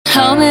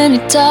How many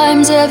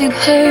times have you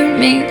heard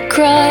me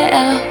cry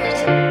out?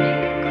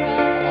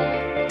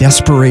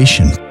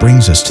 Desperation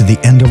brings us to the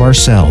end of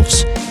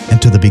ourselves and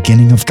to the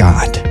beginning of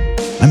God.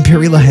 I'm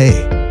Perry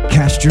LaHaye.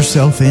 Cast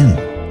yourself in.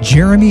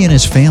 Jeremy and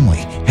his family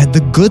had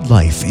the good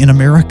life in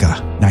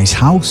America. Nice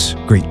house,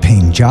 great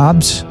paying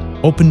jobs,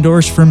 open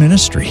doors for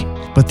ministry.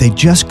 But they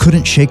just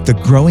couldn't shake the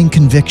growing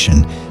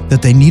conviction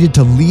that they needed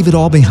to leave it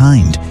all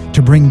behind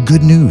to bring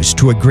good news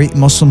to a great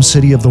Muslim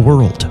city of the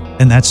world.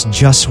 And that's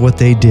just what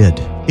they did.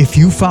 If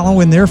you follow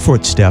in their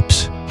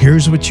footsteps,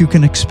 here's what you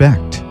can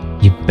expect.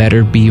 You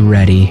better be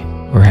ready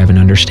or have an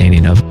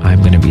understanding of, I'm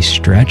going to be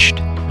stretched,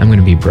 I'm going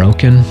to be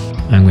broken,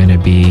 I'm going to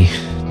be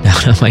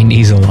down on my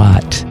knees a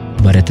lot.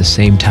 But at the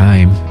same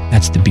time,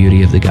 that's the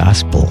beauty of the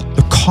gospel.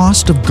 The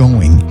cost of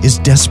going is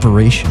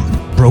desperation,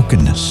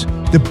 brokenness.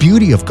 The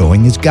beauty of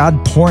going is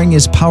God pouring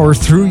His power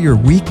through your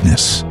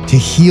weakness to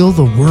heal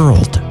the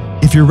world.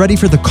 If you're ready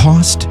for the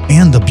cost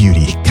and the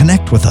beauty,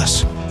 connect with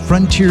us.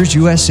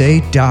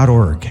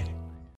 FrontiersUSA.org.